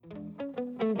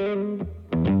Hello,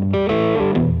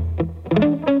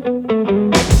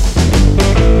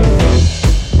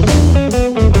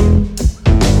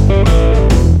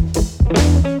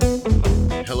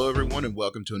 everyone, and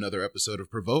welcome to another episode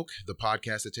of Provoke, the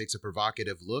podcast that takes a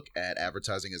provocative look at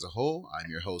advertising as a whole.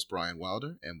 I'm your host, Brian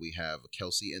Wilder, and we have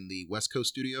Kelsey in the West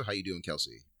Coast studio. How you doing,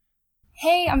 Kelsey?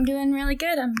 Hey, I'm doing really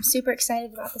good. I'm super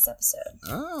excited about this episode.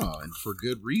 Oh, and for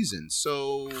good reason.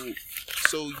 So you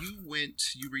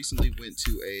recently went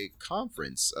to a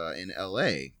conference in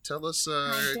LA. Tell us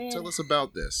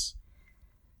about this.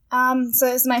 So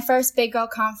it was my first big girl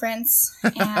conference,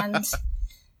 and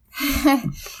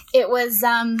it was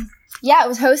it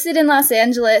was hosted in Los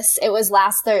Angeles. It was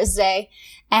last Thursday,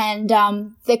 and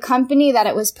the company that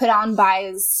it was put on by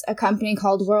is a company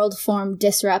called World Form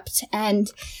Disrupt,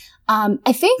 and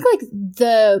I think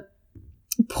the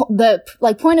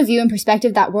point of view and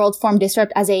perspective that World Form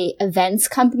Disrupt as a events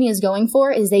company is going for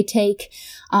is they take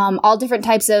all different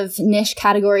types of niche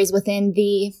categories within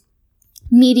the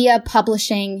media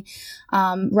publishing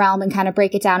realm and kind of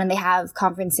break it down. And they have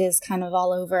conferences kind of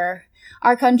all over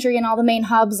our country and all the main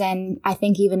hubs, and I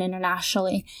think even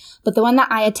internationally. But the one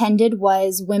that I attended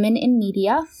was Women in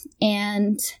Media,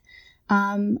 and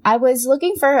I was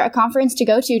looking for a conference to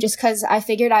go to just because I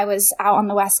figured I was out on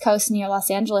the West Coast near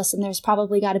Los Angeles, and there's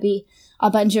probably got to be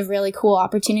a bunch of really cool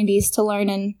opportunities to learn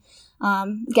and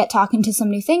get talking to some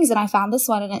new things. And I found this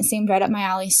one, and it seemed right up my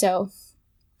alley. So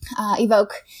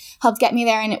Evoke helped get me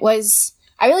there, and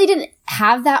I really didn't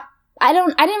have that. I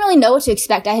didn't really know what to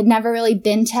expect. I had never really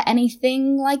been to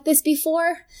anything like this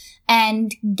before.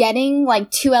 And getting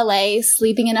to LA,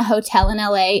 sleeping in a hotel in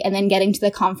LA, and then getting to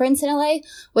the conference in LA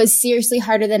was seriously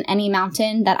harder than any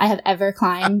mountain that I have ever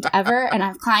climbed ever. And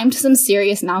I've climbed some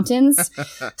serious mountains.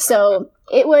 So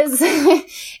it was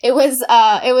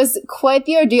quite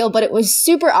the ordeal, but it was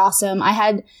super awesome. I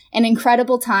had an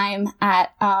incredible time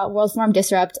at World Form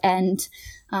Disrupt, and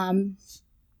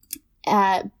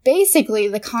basically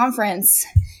the conference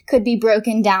could be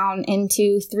broken down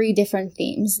into 3 different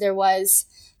themes. There was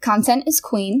Content is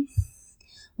Queen,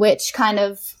 which that's kind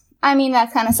of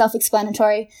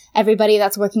self-explanatory. Everybody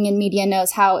that's working in media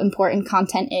knows how important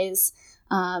content is,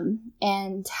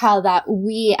 and how that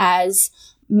we as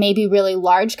maybe really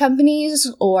large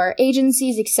companies or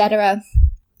agencies, etc.,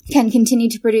 can continue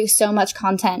to produce so much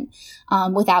content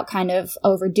without kind of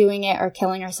overdoing it or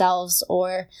killing ourselves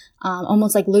or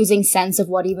almost losing sense of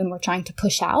what even we're trying to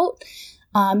push out.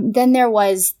 Then there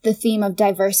was the theme of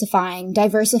diversifying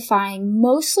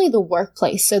mostly the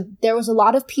workplace. So there was a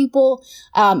lot of people,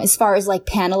 as far as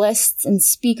panelists and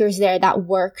speakers there that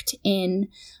worked in,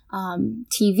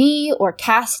 TV or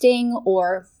casting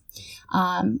or,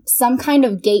 some kind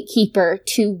of gatekeeper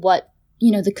to what,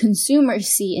 the consumers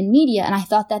see in media. And I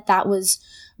thought that was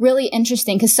really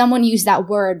interesting because someone used that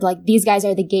word, these guys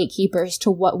are the gatekeepers to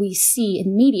what we see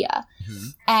in media. Mm-hmm.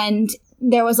 And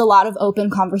there was a lot of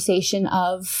open conversation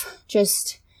of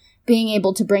just being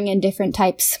able to bring in different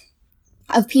types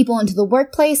of people into the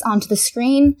workplace, onto the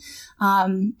screen,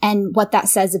 and what that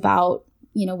says about,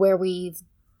 where we've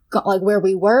got, where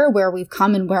we were, where we've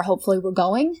come, and where hopefully we're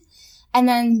going. And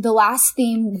then the last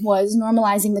theme was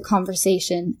normalizing the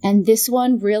conversation. And this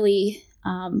one really,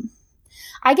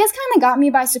 I guess kind of got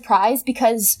me by surprise,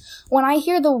 because when I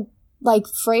hear the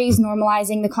phrase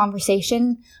normalizing the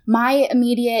conversation, my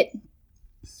immediate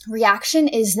reaction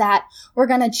is that we're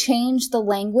going to change the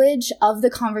language of the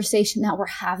conversation that we're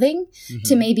having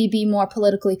to maybe be more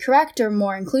politically correct or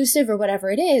more inclusive or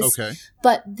whatever it is. Okay.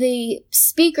 But the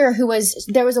speaker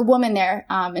there was a woman there,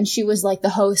 and she was the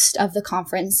host of the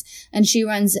conference, and she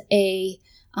runs a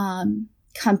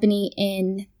company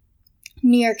in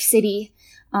New York City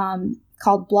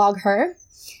called BlogHer.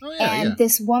 Oh, yeah, and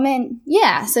this woman,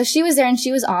 so she was there and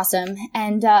she was awesome.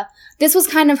 And this was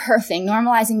kind of her thing,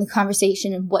 normalizing the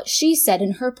conversation. And what she said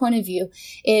in her point of view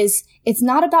is it's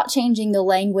not about changing the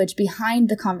language behind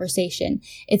the conversation.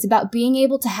 It's about being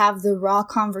able to have the raw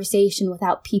conversation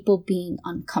without people being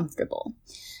uncomfortable.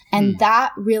 And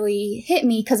that really hit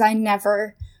me because I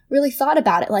never really thought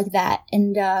about it like that.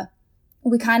 And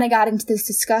we kind of got into this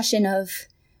discussion of,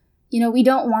 we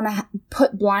don't want to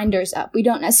put blinders up. We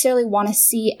don't necessarily want to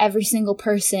see every single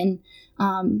person.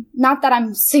 Not that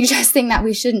I'm suggesting that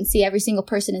we shouldn't see every single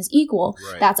person as equal.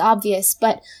 Right. That's obvious.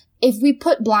 But if we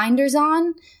put blinders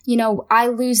on, I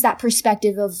lose that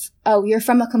perspective of, oh, you're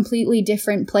from a completely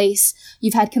different place.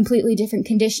 You've had completely different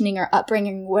conditioning or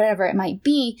upbringing, whatever it might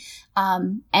be.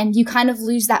 And you kind of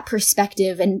lose that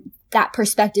perspective. And that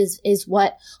perspective is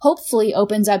what hopefully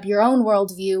opens up your own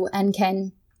worldview and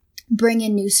can bring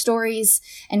in new stories,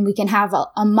 and we can have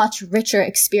a much richer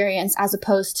experience as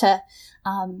opposed to,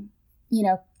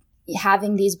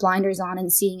 having these blinders on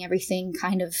and seeing everything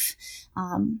kind of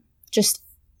just,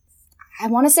 I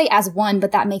want to say as one,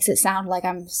 but that makes it sound like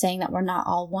I'm saying that we're not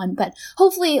all one. But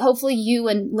hopefully you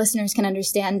and listeners can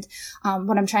understand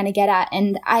what I'm trying to get at.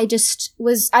 And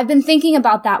I've been thinking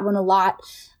about that one a lot.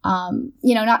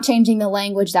 Not changing the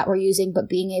language that we're using, but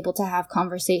being able to have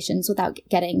conversations without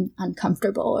getting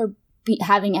uncomfortable or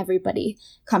having everybody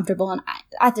comfortable. And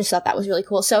I just thought that was really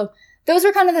cool. So those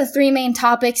were kind of the three main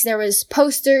topics. There was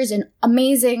posters and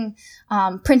amazing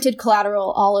printed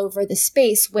collateral all over the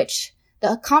space, which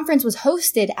the conference was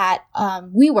hosted at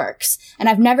WeWorks. And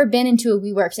I've never been into a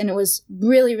WeWorks, and it was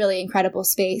really, really incredible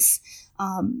space.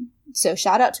 So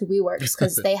shout out to WeWorks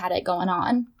because they had it going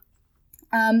on.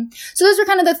 So those were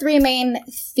kind of the three main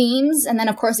themes. And then,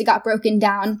 of course, it got broken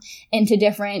down into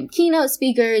different keynote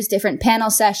speakers, different panel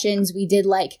sessions. We did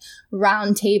like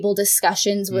round table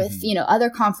discussions with, other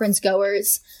conference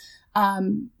goers.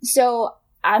 So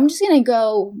I'm just going to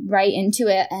go right into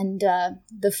it. And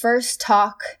the first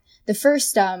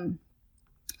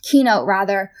keynote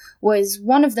rather was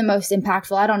one of the most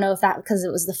impactful. I don't know if that because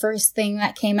it was the first thing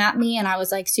that came at me and I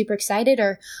was like super excited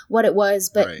or what it was,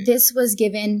 but This was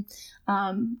given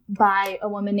by a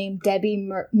woman named Debbie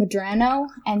Medrano,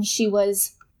 and she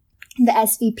was the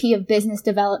SVP of Business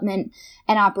Development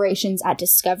and Operations at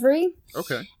Discovery.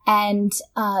 Okay. And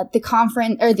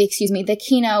the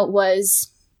keynote was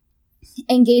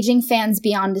engaging fans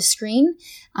beyond the screen.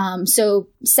 So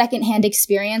secondhand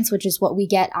experience, which is what we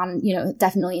get on,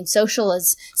 definitely in social,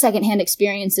 as secondhand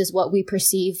experience is what we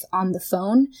perceive on the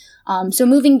phone. So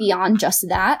moving beyond just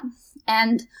that.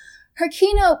 And her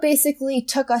keynote basically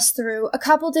took us through a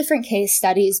couple different case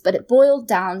studies, but it boiled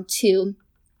down to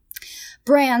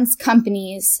brands,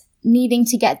 companies needing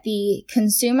to get the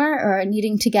consumer or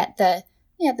needing to get the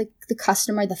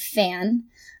customer, the fan,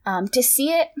 to see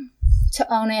it,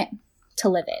 to own it, to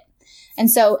live it. And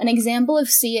so an example of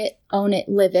see it, own it,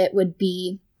 live it would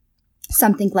be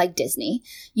something like Disney.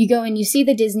 You go and you see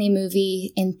the Disney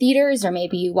movie in theaters, or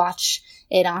maybe you watch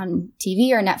it on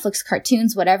TV or Netflix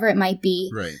cartoons, whatever it might be.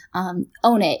 Right.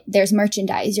 Own it. There's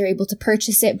merchandise. You're able to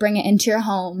purchase it, bring it into your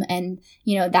home, and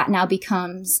that now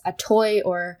becomes a toy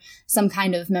or some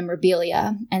kind of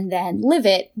memorabilia. And then live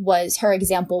it was her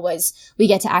example was we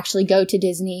get to actually go to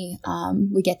Disney.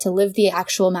 We get to live the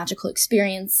actual magical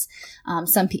experience.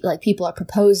 Some people are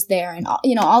proposed there, and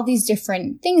all these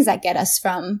different things that get us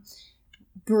from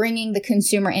bringing the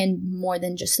consumer in more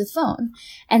than just the phone.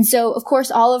 And so, of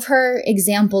course, all of her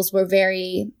examples were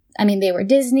they were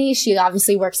Disney. She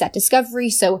obviously works at Discovery.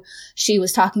 So she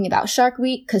was talking about Shark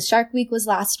Week because Shark Week was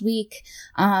last week.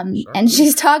 And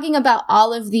she's talking about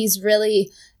all of these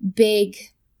really big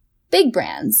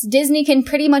brands. Disney can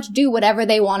pretty much do whatever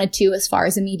they wanted to as far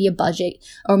as a media budget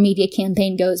or media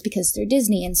campaign goes because they're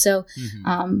Disney. And so,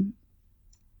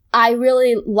 I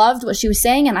really loved what she was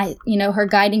saying, and her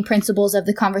guiding principles of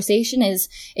the conversation is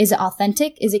it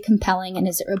authentic, is it compelling, and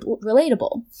is it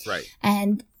relatable? Right.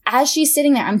 And as she's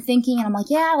sitting there, I'm thinking, and I'm like,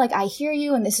 yeah, like I hear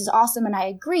you, and this is awesome, and I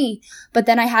agree. But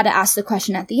then I had to ask the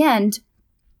question at the end,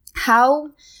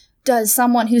 how does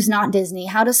someone who's not Disney,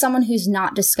 how does someone who's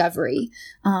not Discovery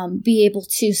be able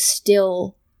to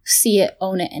still see it,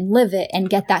 own it, and live it, and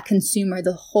get that consumer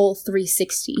the whole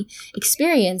 360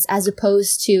 experience as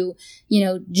opposed to,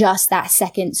 just that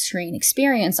second screen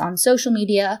experience on social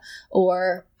media,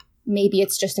 or maybe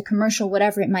it's just a commercial,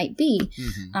 whatever it might be.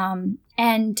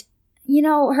 And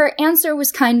her answer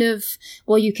was kind of,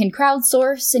 well, you can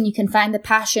crowdsource and you can find the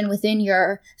passion within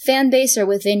your fan base or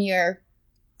within your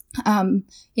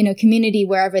community,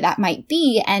 wherever that might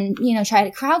be, and, try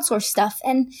to crowdsource stuff.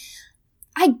 And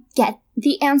I get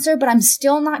the answer, but I'm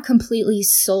still not completely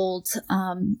sold,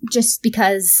 just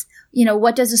because,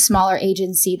 what does a smaller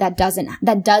agency that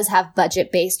does have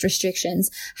budget-based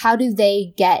restrictions, how do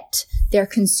they get their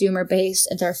consumer base,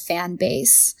 their fan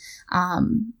base,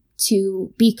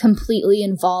 to be completely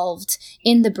involved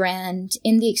in the brand,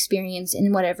 in the experience,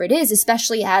 in whatever it is,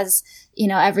 especially as,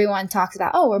 everyone talks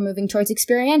about, we're moving towards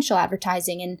experiential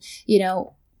advertising and,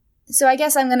 so I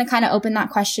guess I'm going to kind of open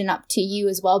that question up to you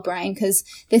as well, Brian, because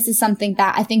this is something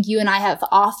that I think you and I have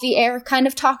off the air kind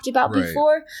of talked about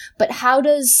before. But how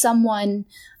does someone,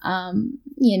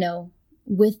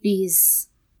 with these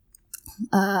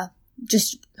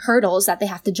just hurdles that they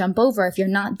have to jump over if you're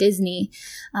not Disney,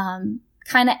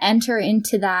 kind of enter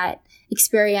into that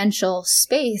experiential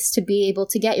space to be able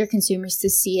to get your consumers to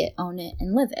see it, own it,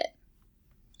 and live it?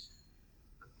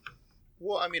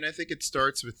 Well, I think it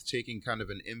starts with taking kind of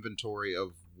an inventory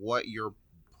of what your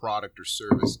product or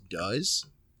service does,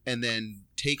 and then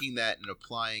taking that and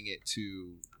applying it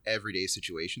to everyday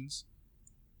situations.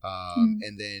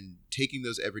 and then taking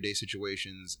those everyday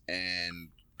situations and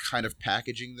kind of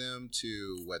packaging them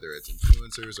to whether it's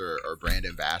influencers or brand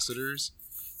ambassadors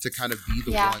to kind of be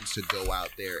the ones to go out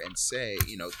there and say,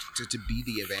 to be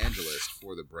the evangelist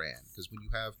for the brand. Because when you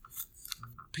have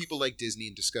people like Disney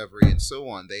and Discovery and so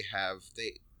on, they have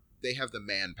the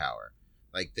manpower.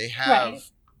 Like they have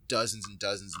dozens and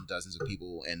dozens and dozens of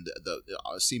people and the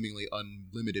seemingly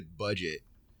unlimited budget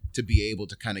to be able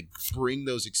to kind of bring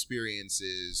those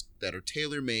experiences that are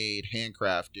tailor-made,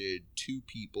 handcrafted to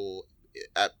people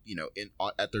at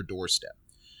their doorstep.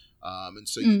 And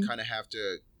so you kind of have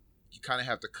to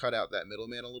cut out that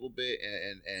middleman a little bit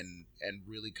and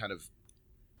really kind of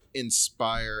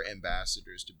inspire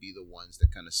ambassadors to be the ones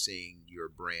that kind of sing your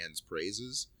brand's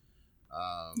praises.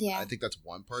 I think that's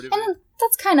one part of it.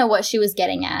 That's kind of what she was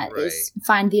getting at, is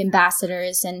find the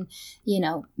ambassadors and,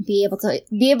 be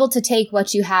able to take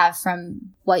what you have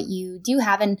from what you do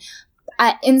have. And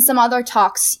in some other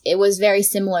talks, it was very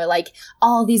similar. Like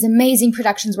all these amazing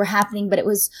productions were happening, but it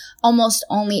was almost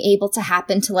only able to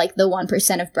happen to like the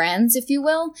 1% of brands, if you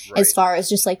will, as far as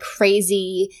just like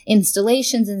crazy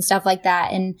installations and stuff like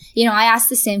that. And, I asked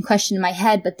the same question in my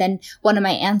head, but then one of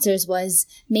my answers was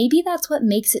maybe that's what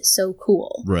makes it so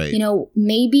cool. Right.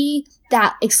 Maybe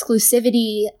that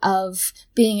exclusivity of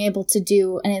being able to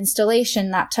do an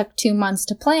installation that took 2 months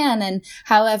to plan and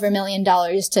however $1 million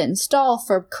to install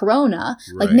for Corona,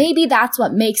 like maybe that's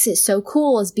what makes it so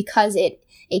cool, is because it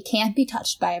can't be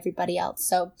touched by everybody else.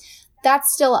 So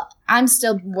I'm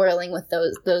still whirling with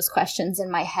those questions in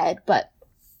my head, but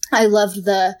I loved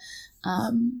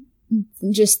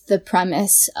just the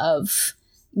premise of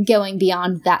going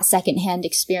beyond that secondhand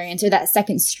experience or that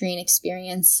second screen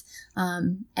experience,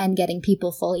 and getting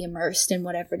people fully immersed in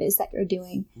whatever it is that you're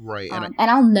doing. Right. And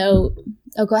I'll note,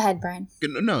 go ahead, Brian.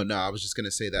 No, I was just going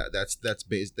to say that's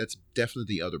definitely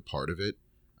the other part of it,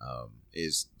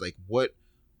 is like what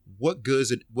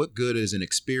good is an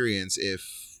experience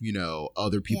if,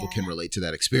 other people can relate to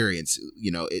that experience.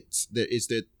 It's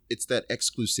that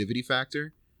exclusivity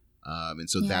factor. And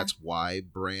so that's why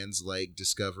brands like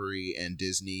Discovery and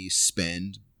Disney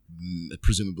spend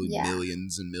presumably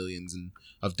millions and millions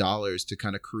of dollars to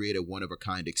kind of create a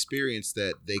one-of-a-kind experience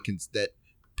that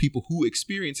people who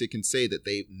experience it can say that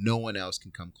no one else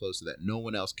can come close to that. No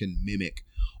one else can mimic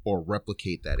or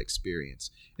replicate that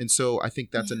experience. And so I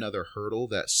think that's another hurdle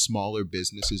that smaller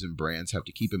businesses and brands have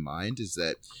to keep in mind, is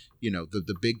that,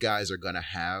 the big guys are going to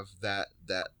have that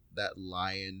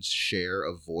lion's share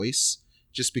of voice,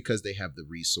 just because they have the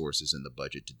resources and the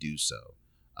budget to do so.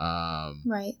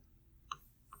 Right.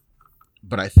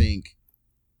 But I think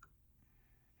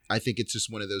it's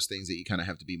just one of those things that you kind of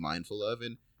have to be mindful of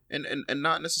and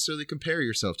not necessarily compare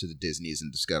yourself to the Disneys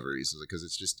and Discoveries,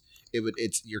 because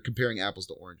you're comparing apples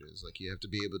to oranges. Like you have to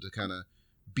be able to kind of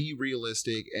be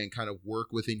realistic and kind of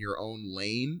work within your own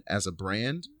lane as a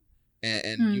brand.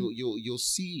 And you'll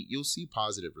see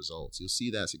positive results. You'll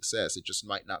see that success. It just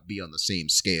might not be on the same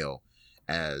scale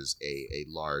as a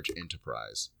large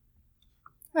enterprise.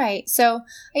 Right. So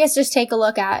I guess just take a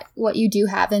look at what you do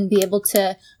have and be able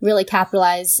to really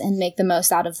capitalize and make the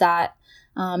most out of that,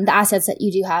 the assets that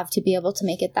you do have, to be able to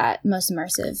make it that most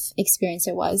immersive experience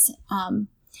it was.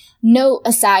 Note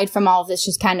aside from all of this,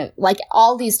 just kind of like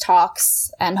all these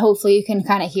talks, and hopefully you can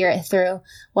kind of hear it through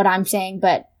what I'm saying,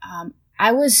 but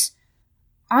I was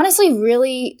honestly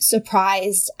really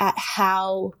surprised at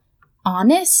how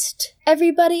honest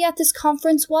everybody at this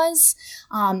conference was,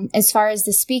 as far as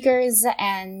the speakers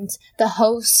and the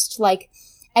host. Like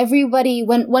everybody,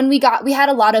 when we had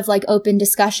a lot of like open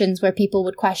discussions where people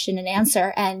would question and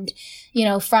answer, and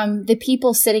from the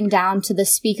people sitting down to the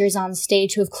speakers on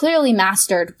stage who have clearly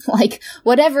mastered like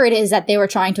whatever it is that they were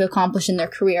trying to accomplish in their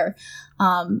career,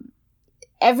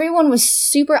 everyone was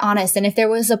super honest. And if there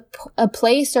was a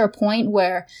place or a point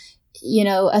where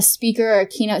a speaker or a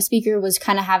keynote speaker was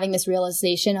kind of having this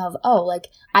realization of, oh, like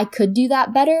I could do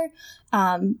that better,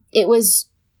 it was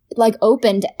like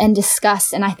opened and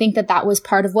discussed. And I think that was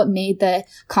part of what made the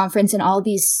conference and all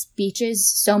these speeches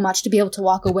so much to be able to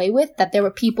walk away with, that there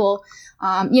were people,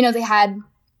 they had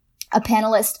a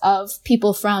panelist of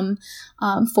people from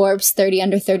Forbes 30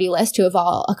 under 30 list who have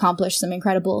all accomplished some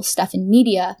incredible stuff in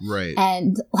media. Right.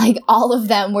 And like all of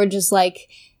them were just like,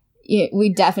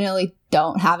 we definitely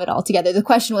don't have it all together. The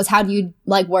question was, how do you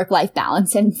like work-life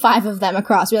balance? And 5 of them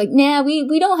across were like, nah,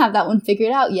 we don't have that one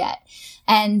figured out yet.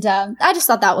 And I just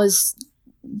thought that was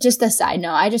just a side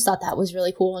note. I just thought that was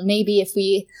really cool. And maybe if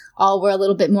we all were a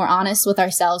little bit more honest with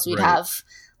ourselves, we'd have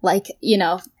like,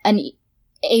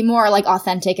 a more like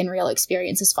authentic and real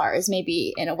experience as far as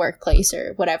maybe in a workplace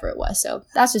or whatever it was. So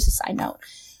that's just a side note.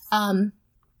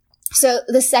 So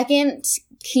the second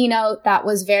keynote that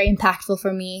was very impactful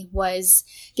for me was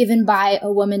given by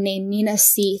a woman named Nina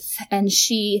Seith, and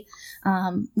she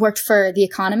worked for The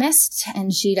Economist,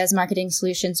 and she does marketing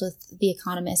solutions with The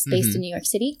Economist based in New York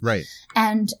City. Right.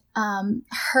 And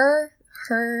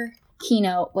her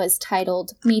keynote was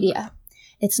titled Media.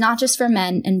 It's not just for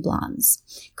men and blondes.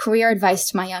 Career advice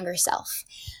to my younger self.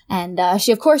 And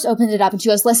she, of course, opened it up and she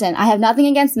goes, listen, I have nothing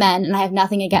against men and I have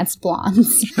nothing against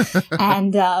blondes.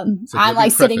 And I'm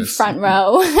like sitting front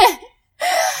row.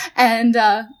 And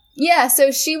yeah, so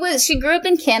she grew up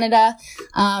in Canada,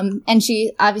 and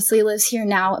she obviously lives here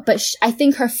now. But I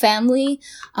think her family,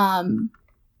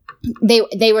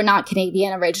 they were not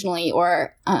Canadian originally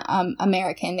or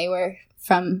American. They were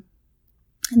from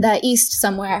the East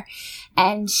somewhere.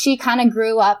 And she kind of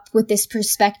grew up with this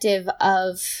perspective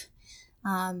of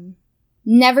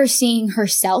never seeing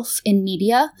herself in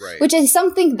media, right. which is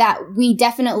something that we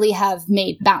definitely have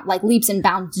made like leaps and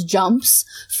bounds jumps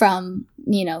from,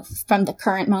 from the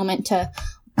current moment to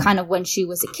kind of when she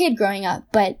was a kid growing up.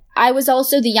 But I was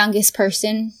also the youngest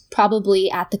person probably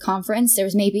at the conference. There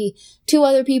was maybe 2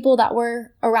 other people that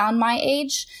were around my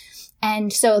age.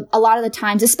 And so a lot of the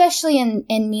times, especially in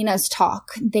Nina's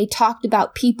talk, they talked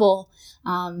about people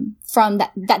from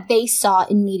that they saw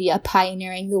in media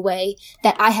pioneering the way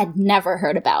that I had never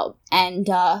heard about. And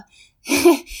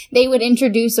they would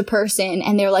introduce a person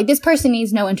and they were like, this person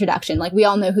needs no introduction. Like, we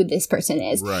all know who this person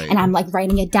is. Right. And I'm like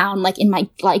writing it down like in my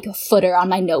like footer on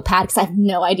my notepad because I have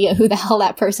no idea who the hell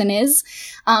that person is.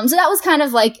 So that was kind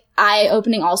of like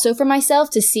eye-opening also for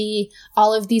myself to see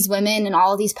all of these women and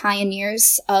all of these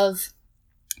pioneers of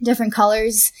different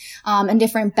colors and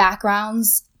different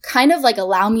backgrounds kind of like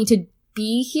allow me to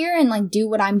be here and like do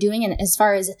what I'm doing. And as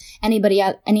far as any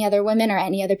other women or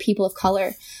any other people of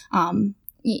color,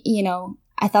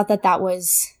 I thought that it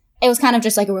was kind of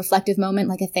just like a reflective moment,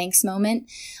 like a thanks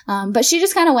moment. But she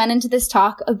just kind of went into this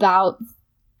talk about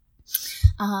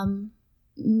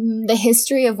the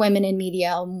history of women in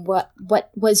media, what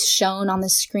was shown on the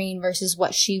screen versus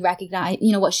what she recognized,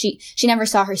 what she never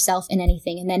saw herself in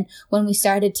anything. And then when we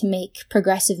started to make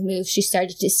progressive moves, she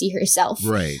started to see herself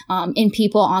right. In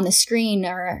people on the screen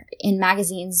or in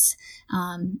magazines.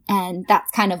 And that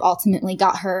kind of ultimately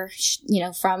got her,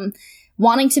 from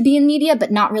wanting to be in media,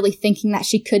 but not really thinking that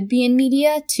she could be in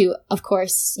media to, of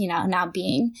course, now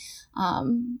being,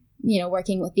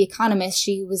 working with The Economist,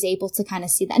 she was able to kind of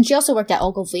see that. And she also worked at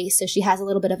Ogilvy, so she has a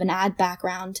little bit of an ad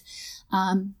background.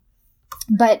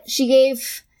 But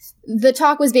the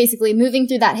talk was basically moving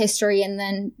through that history and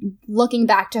then looking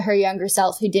back to her younger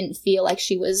self who didn't feel like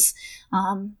she was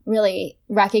really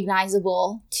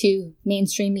recognizable to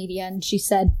mainstream media. And she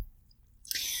said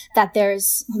that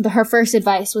her first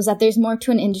advice was that there's more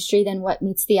to an industry than what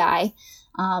meets the eye.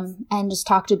 And just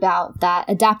talked about that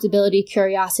adaptability,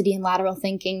 curiosity, and lateral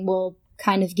thinking will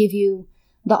kind of give you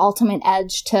the ultimate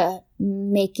edge to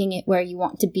making it where you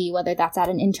want to be, whether that's at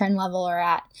an intern level or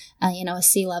at, a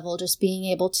C level, just being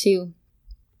able to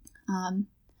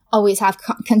always have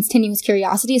continuous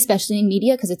curiosity, especially in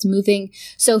media, because it's moving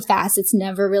so fast. It's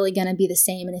never really going to be the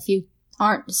same. And if you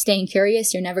aren't staying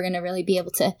curious, you're never going to really be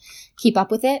able to keep up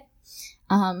with it.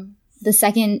 The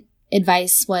second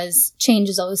advice was change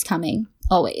is always coming.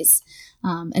 Always.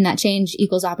 And that change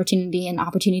equals opportunity, and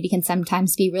opportunity can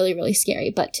sometimes be really, really scary,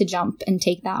 but to jump and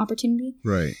take that opportunity.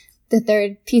 Right. The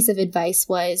third piece of advice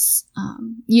was,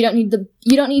 you don't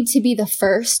need to be the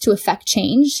first to affect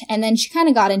change. And then she kind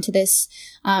of got into this,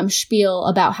 spiel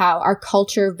about how our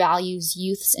culture values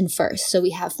youths and first. So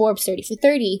we have Forbes 30 for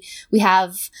 30. We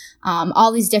have,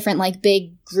 all these different like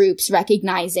big groups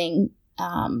recognizing,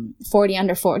 40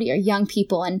 under 40 or young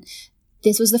people. And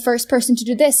this was the first person to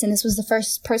do this, and this was the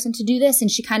first person to do this.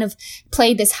 And she kind of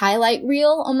played this highlight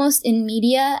reel almost in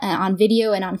media, on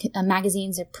video and on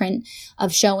magazines or print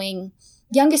of showing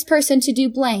youngest person to do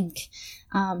blank.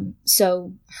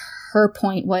 So her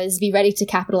point was be ready to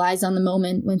capitalize on the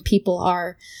moment when people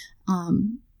are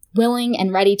willing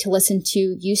and ready to listen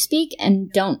to you speak,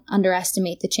 and don't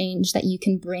underestimate the change that you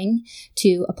can bring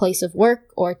to a place of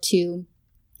work or to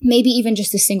maybe even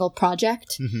just a single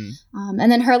project. Mm-hmm.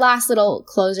 And then her last little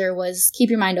closer was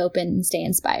keep your mind open and stay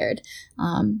inspired.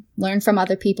 Learn from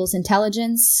other people's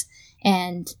intelligence.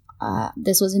 And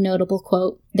this was a notable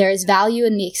quote. There is value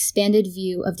in the expanded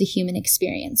view of the human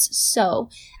experience. So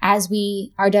as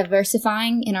we are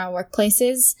diversifying in our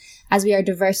workplaces, as we are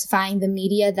diversifying the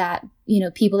media that,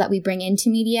 people that we bring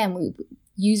into media and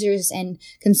users and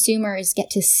consumers get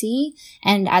to see,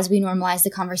 and as we normalize the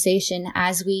conversation,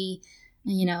 as we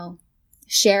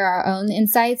share our own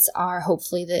insights,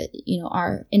 hopefully that,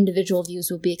 our individual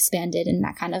views will be expanded, and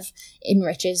that kind of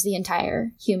enriches the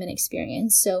entire human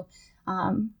experience. So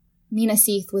Mina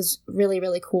Seith was really,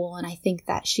 really cool. And I think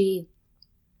that she,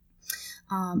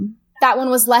 that one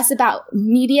was less about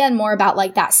media and more about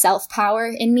like that self-power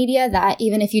in media, that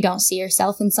even if you don't see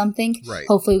yourself in something,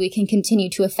 hopefully we can continue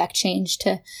to affect change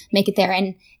to make it there.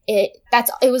 And it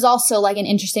was also like an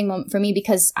interesting moment for me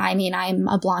because I'm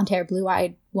a blonde hair, blue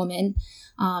eyed woman.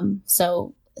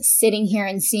 So sitting here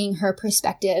and seeing her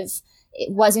perspective,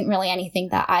 it wasn't really anything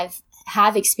that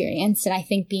have experienced. And I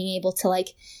think being able to like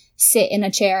sit in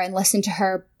a chair and listen to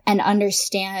her and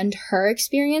understand her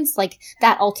experience, like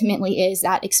that ultimately is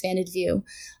that expanded view.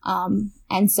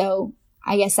 And so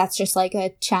I guess that's just like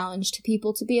a challenge to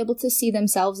people to be able to see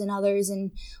themselves in others.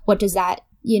 And what does that,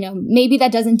 maybe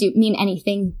that doesn't mean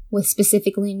anything with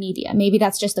specifically media. Maybe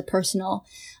that's just a personal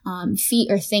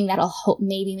feat or thing that'll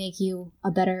maybe make you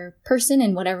a better person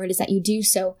in whatever it is that you do.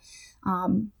 So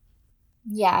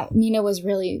yeah, Mina was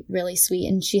really, really sweet.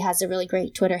 And she has a really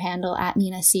great Twitter handle at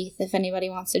Mina Seith if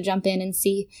anybody wants to jump in and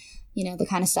see, the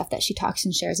kind of stuff that she talks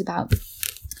and shares about.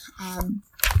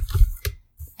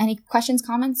 Any questions,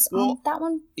 comments on that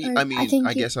one?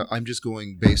 I guess I'm just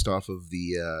going based off of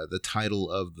the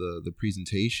title of the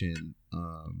presentation.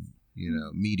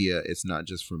 Media, it's not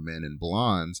just for men and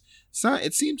blondes.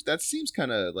 It seems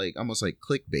kind of like almost like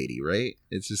clickbaity, right?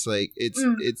 It's just like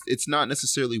it's not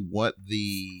necessarily what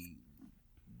the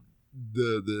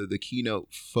keynote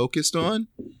focused on,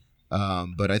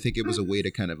 but I think it was a way to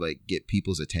kind of like get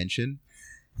people's attention.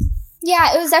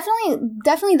 Yeah, it was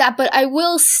definitely that. But I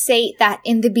will state that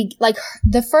in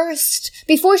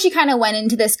before she kind of went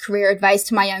into this career advice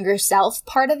to my younger self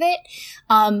part of it,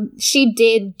 she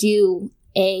did do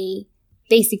a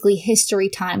basically history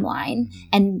timeline,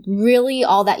 and really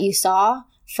all that you saw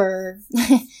for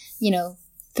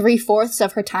 3/4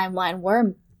 of her timeline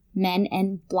were men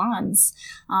and blondes.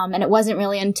 And it wasn't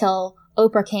really until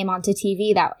Oprah came onto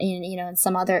TV that, and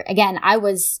some other, again, I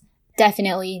was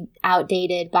definitely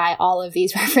outdated by all of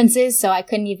these references. So I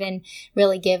couldn't even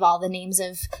really give all the names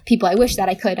of people. I wish that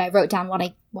I could. I wrote down what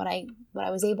I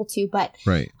was able to, but,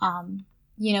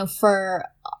 for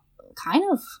kind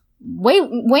of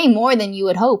way more than you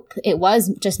would hope, it was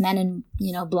just men and,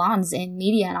 blondes in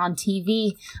media and on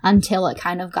TV until it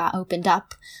kind of got opened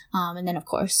up. And then of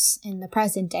course in the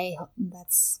present day,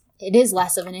 it is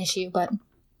less of an issue, but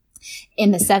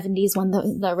in the 70s when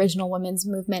the original women's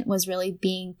movement was really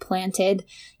being planted,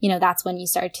 that's when you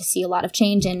started to see a lot of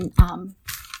change. And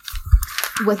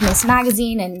with Miss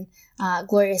Magazine and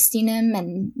Gloria Steinem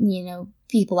and,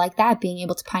 people like that being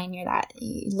able to pioneer that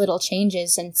little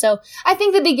changes. And so I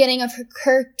think the beginning of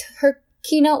her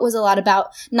keynote was a lot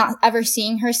about not ever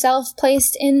seeing herself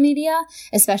placed in media,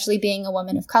 especially being a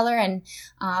woman of color and,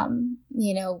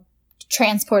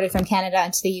 transported from Canada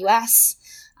into the US.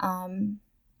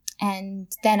 And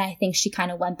then I think she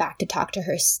kind of went back to talk to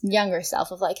her younger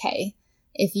self of like, hey,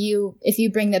 if you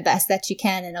bring the best that you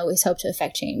can and always hope to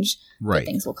affect change, good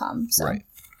things will come. So. Right.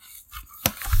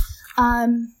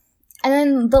 And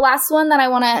then the last one that I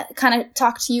want to kind of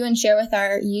talk to you and share with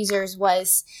our users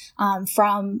was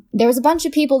there was a bunch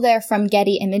of people there from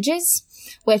Getty Images,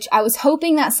 which I was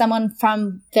hoping that someone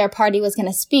from their party was going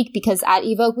to speak, because at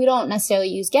Evoke, we don't necessarily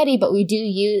use Getty, but we do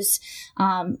use,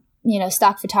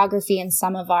 stock photography in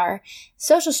some of our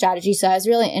social strategy. So I was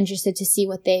really interested to see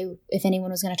if anyone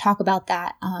was going to talk about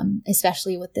that,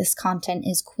 especially with this Content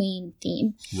is Queen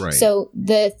theme. Right. So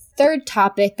the third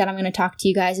topic that I'm going to talk to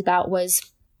you guys about was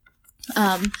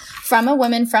from a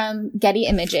woman from Getty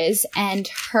Images, and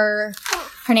her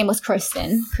name was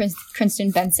Kristen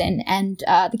Benson, and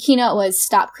the keynote was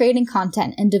Stop Creating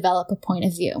Content and Develop a Point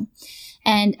of View.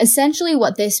 And essentially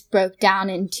what this broke down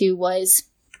into was,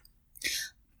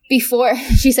 before,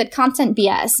 she said content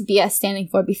BS standing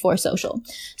for before social.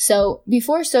 So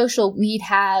before social, we'd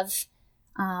have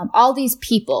all these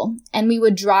people, and we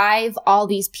would drive all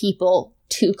these people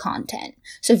to content.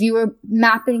 So if you were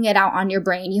mapping it out on your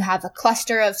brain, you have a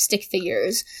cluster of stick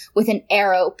figures with an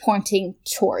arrow pointing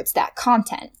towards that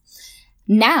content.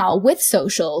 Now with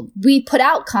social, we put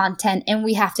out content and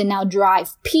we have to now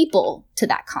drive people to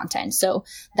that content. So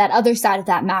that other side of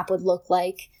that map would look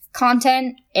like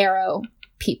content, arrow,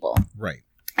 people. Right.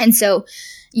 And so,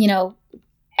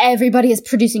 everybody is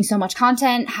producing so much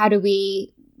content. How do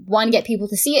we, one, get people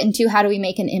to see it? And two, how do we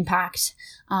make an impact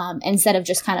instead of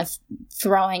just kind of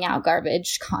throwing out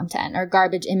garbage content or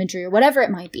garbage imagery or whatever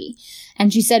it might be?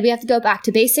 And she said we have to go back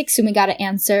to basics, and we got to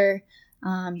answer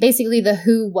basically the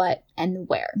who, what, and the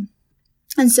where.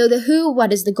 And so the who,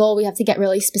 what is the goal? We have to get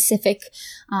really specific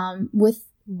with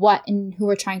what and who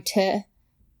we're trying to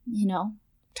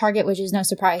Target, which is no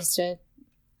surprise to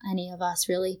any of us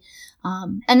really.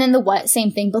 And then the what,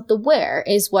 same thing, but the where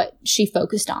is what she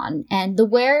focused on. And the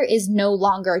where is no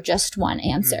longer just one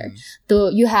answer.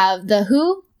 You have the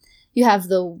who, you have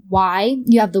the why,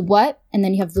 you have the what, and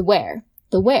then you have the where.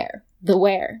 The where, the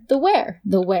where, the where,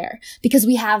 the where. Because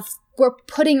we're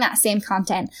putting that same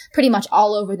content pretty much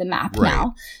all over the map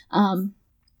now.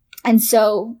 And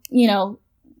so,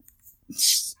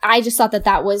 I just thought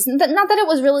that was, not that it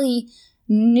was really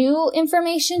new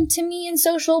information to me in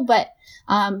social, but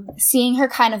seeing her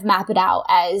kind of map it out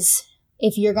as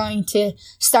if you're going to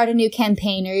start a new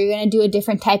campaign or you're going to do a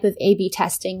different type of A/B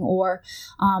testing or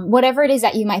whatever it is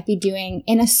that you might be doing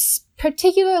in a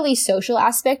particularly social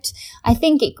aspect. I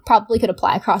think it probably could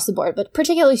apply across the board, but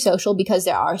particularly social because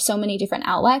there are so many different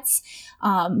outlets.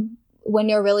 When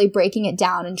you're really breaking it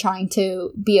down and trying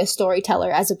to be a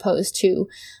storyteller as opposed to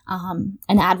an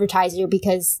advertiser,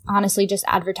 because honestly, just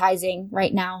advertising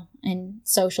right now in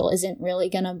social isn't really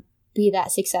going to be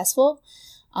that successful.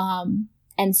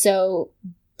 And so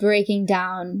breaking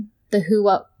down the who,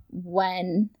 what,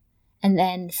 when, and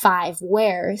then 5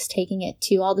 wheres, taking it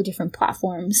to all the different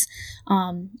platforms.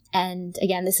 And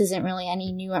again, this isn't really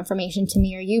any new information to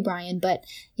me or you, Brian, but,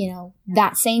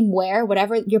 that same where,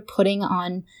 whatever you're putting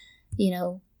on,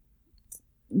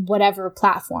 whatever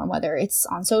platform, whether it's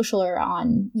on social or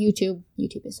on YouTube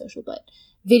is social, but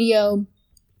video,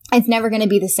 it's never going to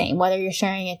be the same. Whether you're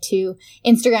sharing it to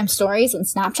Instagram stories and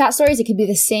Snapchat stories, it could be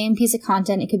the same piece of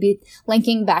content. It could be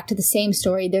linking back to the same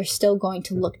story. They're still going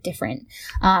to look different.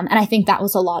 And I think that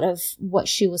was a lot of what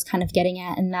she was kind of getting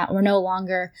at, and that we're no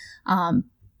longer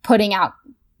putting out,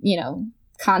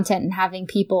 content and having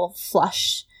people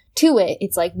flush to it.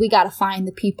 It's like, we got to find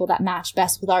the people that match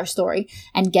best with our story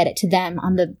and get it to them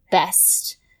on the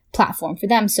best platform for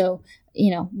them. So,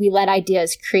 we let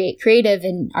ideas create creative,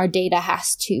 and our data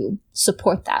has to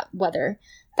support that, whether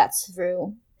that's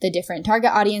through the different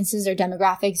target audiences or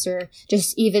demographics or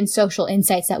just even social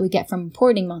insights that we get from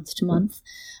reporting month to month.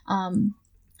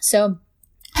 So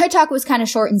her talk was kind of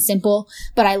short and simple,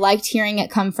 but I liked hearing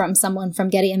it come from someone from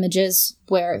Getty Images,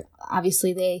 where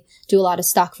obviously they do a lot of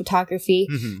stock photography.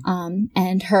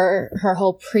 And her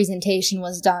whole presentation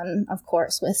was done, of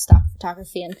course, with stock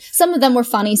photography. And some of them were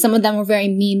funny. Some of them were very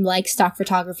meme-like stock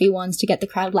photography ones to get the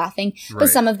crowd laughing. Right. But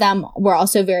some of them were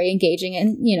also very engaging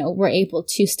and, were able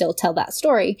to still tell that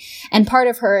story. And part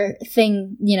of her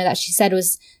thing, that she said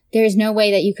was, there's no way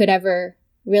that you could ever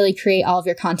really create all of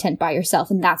your content by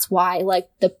yourself. And that's why, like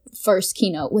the first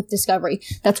keynote with Discovery,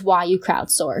 that's why you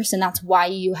crowdsource, and that's why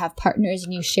you have partners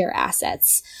and you share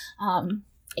assets,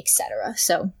 etc.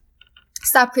 So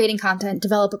stop creating content,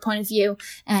 develop a point of view.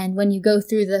 And when you go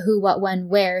through the who, what, when,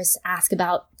 wheres, ask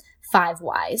about 5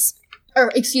 whys,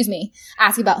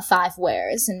 ask about 5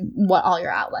 wheres and what all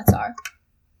your outlets are.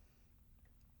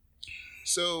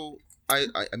 So I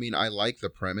mean, I like the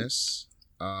premise.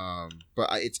 But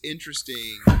it's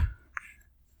interesting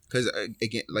because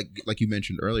again, like you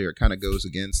mentioned earlier, it kind of goes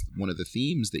against one of the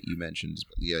themes that you mentioned,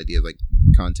 the idea of like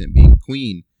content being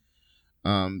queen.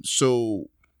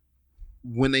 So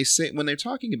when they're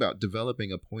talking about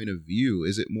developing a point of view,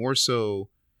 is it more so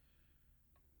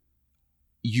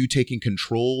you taking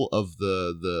control of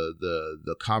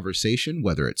the conversation,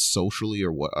 whether it's socially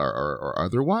or what or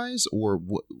otherwise, or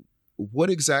what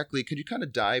exactly? Could you kind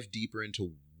of dive deeper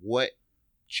into what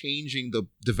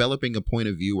developing a point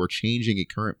of view or changing a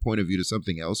current point of view to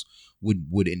something else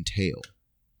would entail?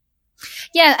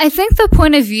 Yeah, I think the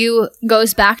point of view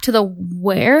goes back to the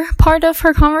where part of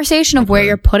her conversation of where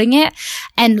you're putting it.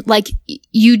 And like,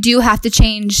 you do have to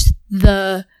change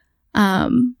the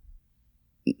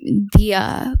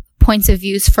points of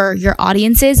views for your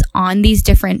audiences on these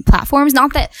different platforms.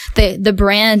 Not that the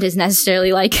brand is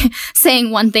necessarily like saying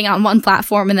one thing on one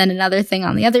platform and then another thing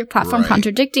on the other platform,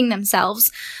 contradicting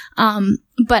themselves.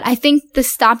 But I think the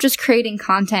stop just creating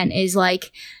content is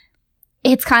like,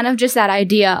 it's kind of just that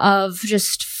idea of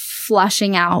just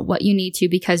flushing out what you need to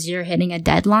because you're hitting a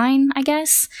deadline, I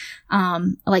guess.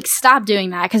 Like, stop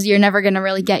doing that because you're never going to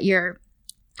really get your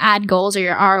ad goals or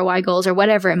your ROI goals or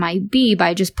whatever it might be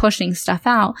by just pushing stuff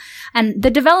out. And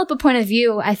the develop a point of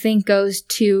view, I think, goes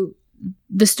to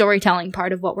the storytelling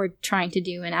part of what we're trying to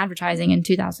do in advertising in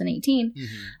 2018.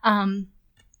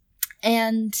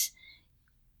 And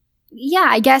yeah,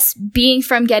 I guess being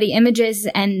from Getty Images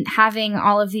and having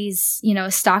all of these,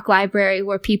 stock library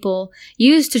where people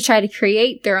use to try to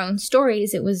create their own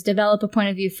stories, it was develop a point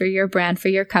of view for your brand, for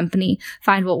your company,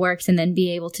 find what works, and then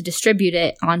be able to distribute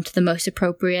it onto the most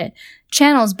appropriate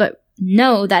channels. But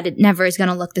know that it never is going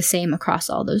to look the same across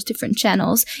all those different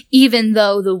channels, even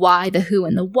though the why, the who,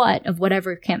 and the what of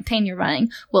whatever campaign you're running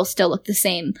will still look the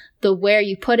same. The where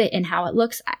you put it and how it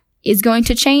looks is going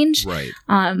to change. Right.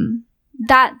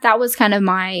 That was kind of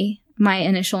my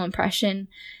initial impression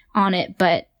on it,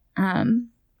 but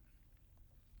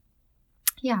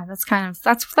yeah, that's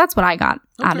what I got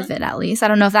out of it, at least. I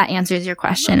don't know if that answers your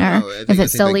question or if it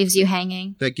still leaves you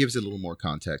hanging. That gives it a little more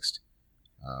context.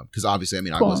 Because obviously, I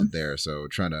mean, Cool. I wasn't there, so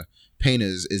trying to paint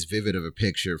as vivid of a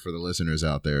picture for the listeners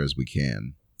out there as we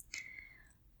can.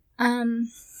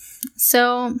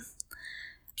 So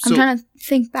I'm trying to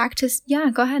think back to,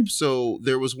 go ahead. So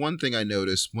there was one thing I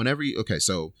noticed whenever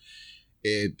so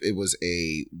it was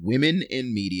a women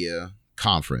in media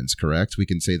conference, correct? We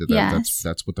can say Yes.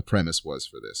 that's what the premise was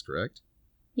for this, correct?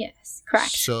 Yes,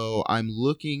 correct. So I'm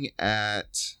looking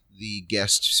at the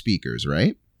guest speakers,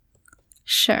 right?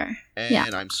 Sure.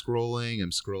 And I'm scrolling,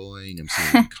 I'm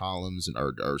seeing columns and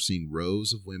are seeing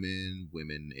rows of women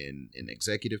in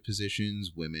executive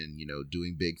positions, women,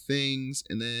 doing big things.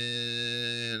 And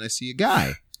then I see a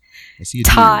guy. I see a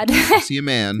Todd. dude. I see a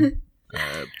man.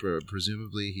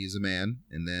 Presumably he's a man.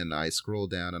 And then I scroll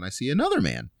down and I see another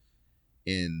man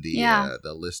in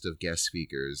the list of guest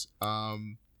speakers.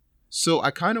 So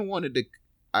I kind of wanted to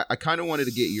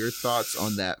get your thoughts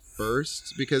on that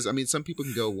first, because I mean, some people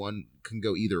can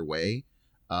go either way,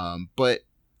 but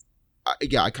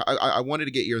I wanted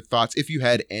to get your thoughts, if you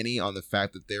had any, on the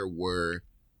fact that there were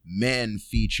men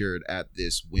featured at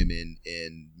this Women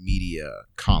in Media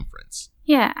conference.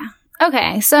 Yeah.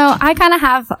 Okay. So I kind of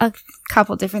have a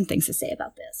couple different things to say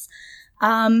about this.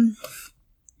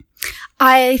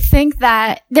 I think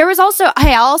that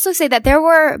I'll also say that there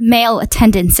were male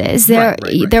attendances. There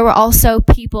were also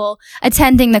people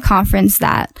attending the conference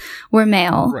that were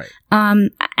male. Right.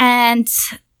 And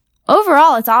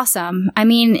overall, it's awesome. I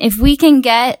mean, if we can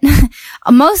get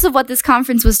most of what this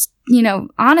conference was,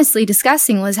 honestly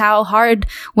discussing was how hard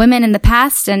women in the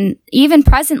past and even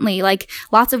presently, like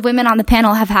lots of women on the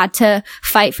panel have had to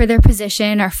fight for their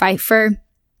position or fight for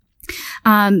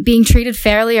being treated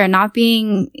fairly or not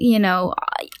being,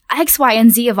 X, Y,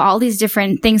 and Z of all these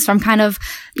different things, from kind of,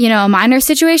 a minor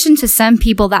situation to some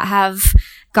people that have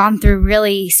gone through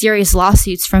really serious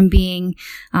lawsuits from being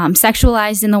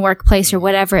sexualized in the workplace or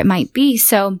whatever it might be.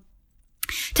 So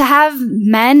to have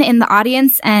men in the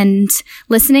audience and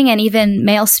listening, and even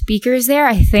male speakers there,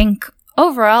 I think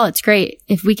overall it's great.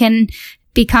 If we can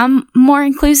become more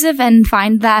inclusive and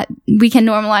find that we can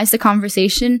normalize the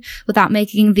conversation without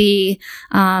making the,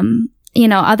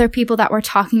 other people that we're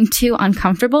talking to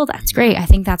uncomfortable, that's great. I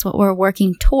think that's what we're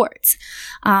working towards.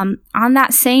 On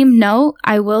that same note,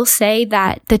 I will say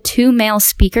that the two male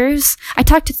speakers, I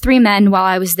talked to 3 men while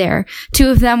I was there. 2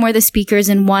 of them were the speakers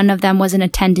and 1 of them was an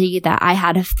attendee that I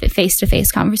had a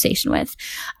face-to-face conversation with.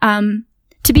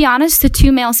 To be honest, the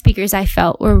 2 male speakers I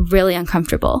felt were really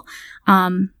uncomfortable.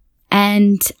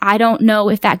 And I don't know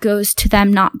if that goes to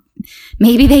them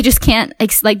maybe they just can't,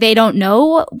 they don't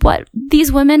know what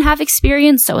these women have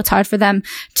experienced, so it's hard for them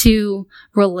to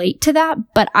relate to that.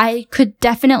 But I could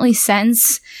definitely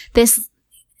sense this,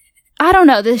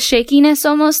 this shakiness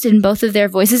almost in both of their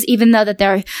voices, even though that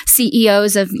they're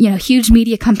CEOs of, huge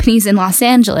media companies in Los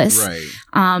Angeles.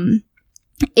 Right.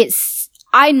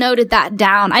 I noted that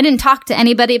down. I didn't talk to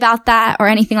anybody about that or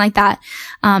anything like that.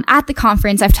 At the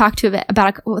conference, I've talked with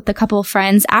a couple of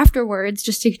friends afterwards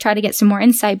just to try to get some more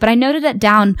insight, but I noted it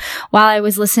down while I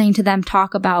was listening to them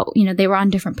talk about, they were on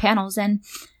different panels, and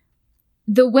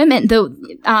the women,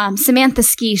 Samantha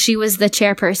Ski, she was the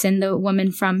chairperson, the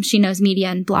woman from She Knows Media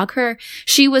and Blog Her.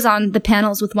 She was on the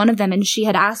panels with one of them, and she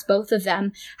had asked both of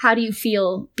them, how do you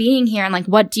feel being here? And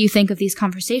what do you think of these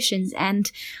conversations?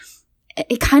 And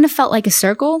it kind of felt like a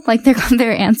circle. Like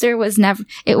their answer was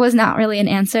it was not really an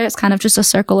answer. It's kind of just a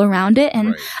circle around it.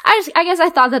 And right. I guess I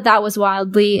thought that was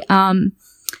wildly,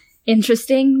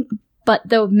 interesting. But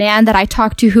the man that I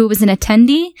talked to who was an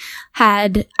attendee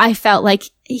I felt like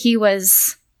he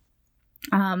was,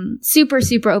 super,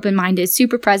 super open-minded,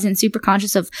 super present, super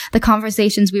conscious of the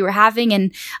conversations we were having,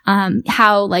 and,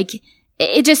 how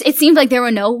it seemed like there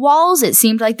were no walls. It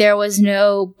seemed like there was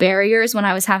no barriers when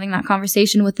I was having that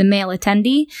conversation with the male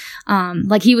attendee.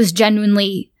 He was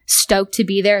genuinely stoked to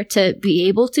be there, to be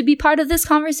able to be part of this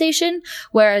conversation,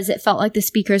 whereas it felt like the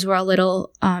speakers were a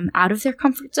little out of their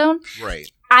comfort zone. Right.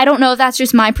 I don't know if that's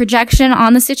just my projection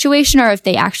on the situation or if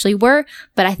they actually were,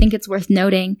 but I think it's worth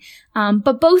noting.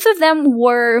 But both of them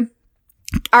were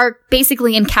are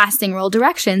basically in casting role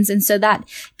directions. And so that,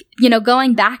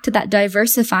 going back to that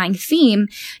diversifying theme,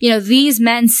 these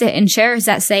men sit in chairs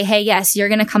that say, hey, yes, you're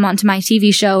going to come onto my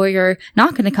TV show, or you're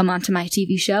not going to come onto my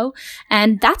TV show.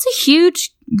 And that's a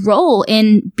huge role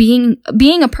in being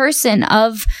a person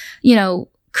of,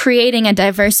 creating a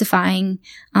diversifying,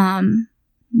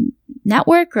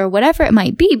 network or whatever it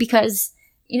might be, because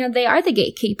they are the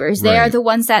gatekeepers. They are the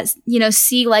ones that,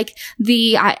 see like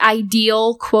the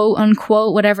ideal, quote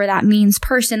unquote, whatever that means,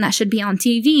 person that should be on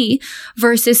TV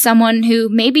versus someone who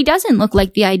maybe doesn't look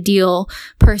like the ideal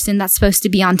person that's supposed to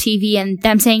be on TV, and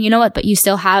them saying, you know what, but you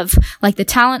still have like the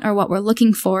talent or what we're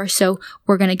looking for. So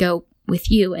we're going to go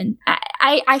with you. And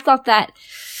I thought that,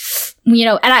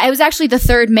 and I was actually the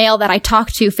third male that I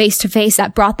talked to face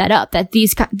that brought that up, that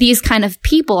these kind of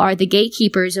people are the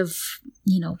gatekeepers of,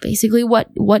 basically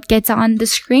what gets on the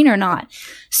screen or not.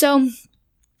 So,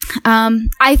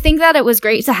 I think that it was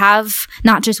great to have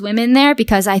not just women there,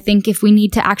 because I think if we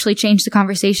need to actually change the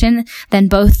conversation, then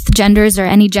both genders or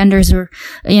any genders or,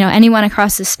 anyone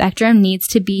across the spectrum needs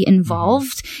to be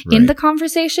involved in the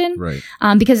conversation. Right.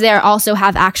 Because they also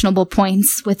have actionable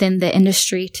points within the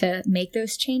industry to make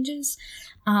those changes.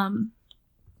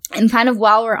 And kind of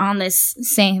while we're on this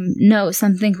same note,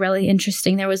 something really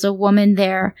interesting. There was a woman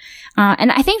there,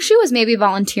 and I think she was maybe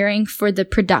volunteering for the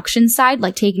production side,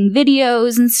 like taking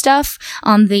videos and stuff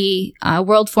on the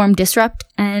World Forum Disrupt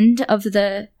end of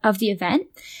the event.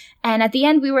 And at the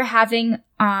end, we were having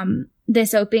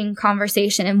this open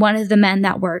conversation, and one of the men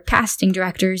that were casting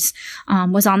directors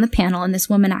was on the panel, and this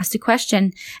woman asked a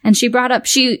question, and she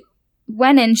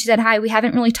went in, she said, hi, we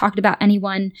haven't really talked about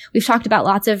anyone. We've talked about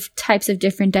lots of types of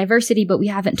different diversity, but we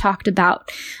haven't talked about,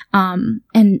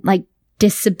 and like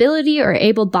disability or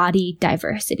able-bodied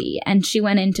diversity. And she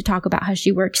went in to talk about how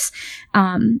she works,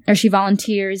 or she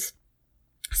volunteers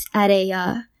at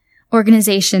a,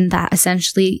 organization that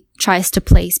essentially tries to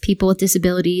place people with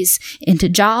disabilities into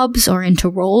jobs or into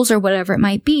roles or whatever it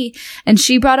might be. And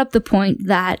she brought up the point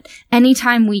that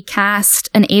anytime we cast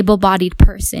an able-bodied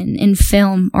person in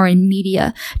film or in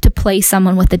media to play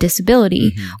someone with a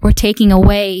disability, we're taking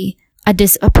away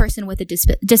a person with a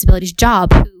disability's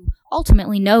job who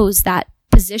ultimately knows that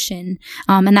position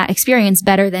and that experience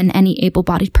better than any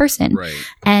able-bodied person. Right.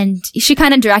 And she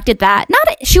kind of directed that.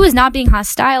 She was not being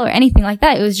hostile or anything like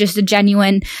that. It was just a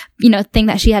genuine, thing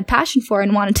that she had passion for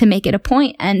and wanted to make it a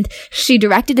point. And she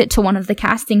directed it to one of the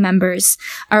casting members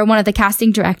or one of the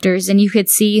casting directors, and you could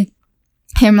see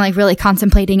him like really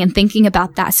contemplating and thinking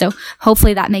about that. So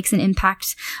hopefully that makes an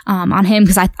impact on him,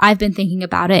 because I've been thinking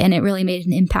about it, and it really made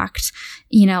an impact,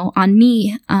 on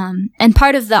me. And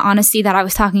part of the honesty that I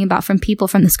was talking about from people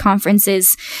from this conference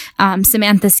is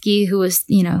Samantha Ski, who was,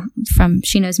 from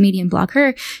She Knows Media and Blog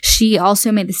Her. She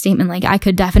also made the statement like, I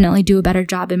could definitely do a better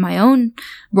job in my own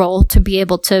role to be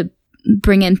able to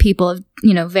bring in people of,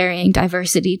 varying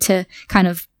diversity to kind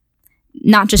of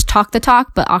not just talk the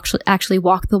talk, but actually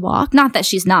walk the walk. Not that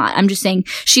she's not. I'm just saying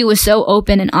she was so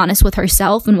open and honest with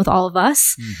herself and with all of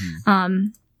us.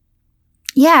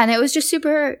 Yeah, and it was just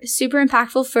super, super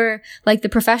impactful for like the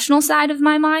professional side of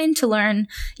my mind to learn,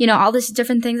 all these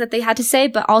different things that they had to say,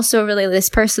 but also really this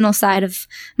personal side of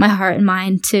my heart and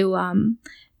mind to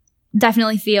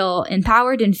definitely feel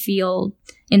empowered and feel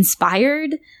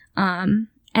inspired.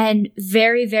 And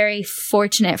very, very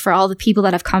fortunate for all the people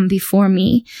that have come before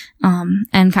me,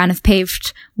 and kind of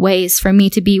paved ways for me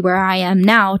to be where I am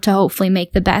now, to hopefully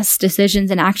make the best decisions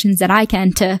and actions that I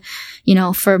can to,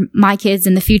 for my kids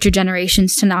and the future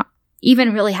generations to not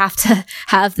even really have to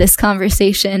have this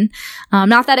conversation.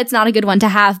 Not that it's not a good one to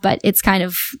have, but it's kind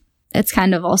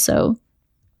of also,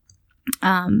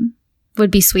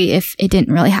 would be sweet if it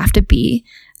didn't really have to be,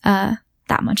 that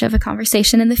much of a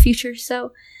conversation in the future.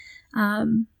 So,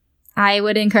 I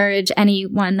would encourage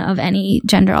anyone of any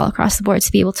gender all across the board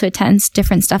to be able to attend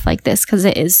different stuff like this, because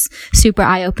it is super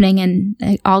eye-opening, and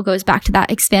it all goes back to that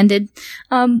expanded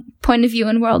point of view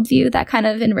and worldview that kind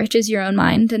of enriches your own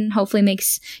mind and hopefully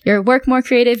makes your work more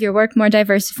creative, your work more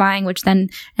diversifying, which then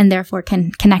and therefore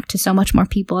can connect to so much more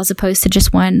people as opposed to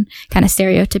just one kind of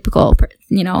stereotypical,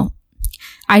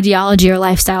 ideology or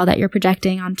lifestyle that you're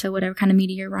projecting onto whatever kind of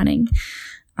media you're running.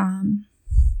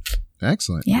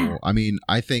 Excellent. Yeah. Well, I mean,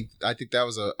 I think that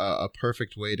was a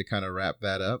perfect way to kind of wrap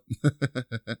that up.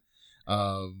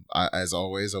 As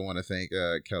always, I want to thank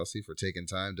Kelsey for taking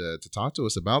time to talk to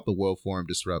us about the World Forum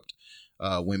Disrupt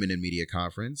Women in Media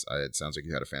Conference. It sounds like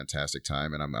you had a fantastic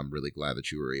time, and I'm really glad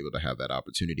that you were able to have that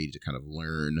opportunity to kind of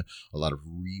learn a lot of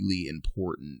really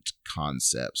important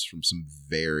concepts from some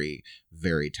very,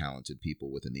 very talented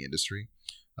people within the industry.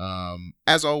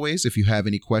 As always, if you have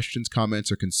any questions,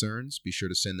 comments, or concerns, be sure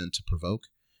to send them to Provoke.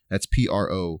 That's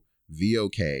PROVOK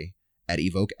at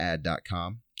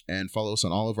evokead.com. And follow us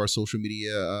on all of our social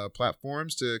media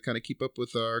platforms to kind of keep up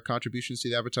with our contributions to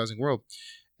the advertising world.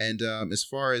 And as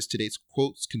far as today's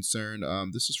quote's concerned,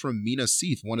 this is from Mina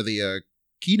Seith, one of the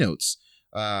keynotes.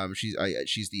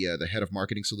 She's the head of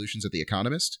marketing solutions at The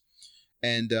Economist.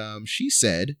 And she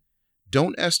said,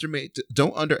 don't underestimate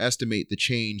the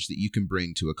change that you can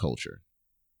bring to a culture.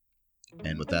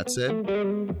 And with that said,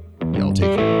 y'all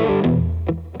take care.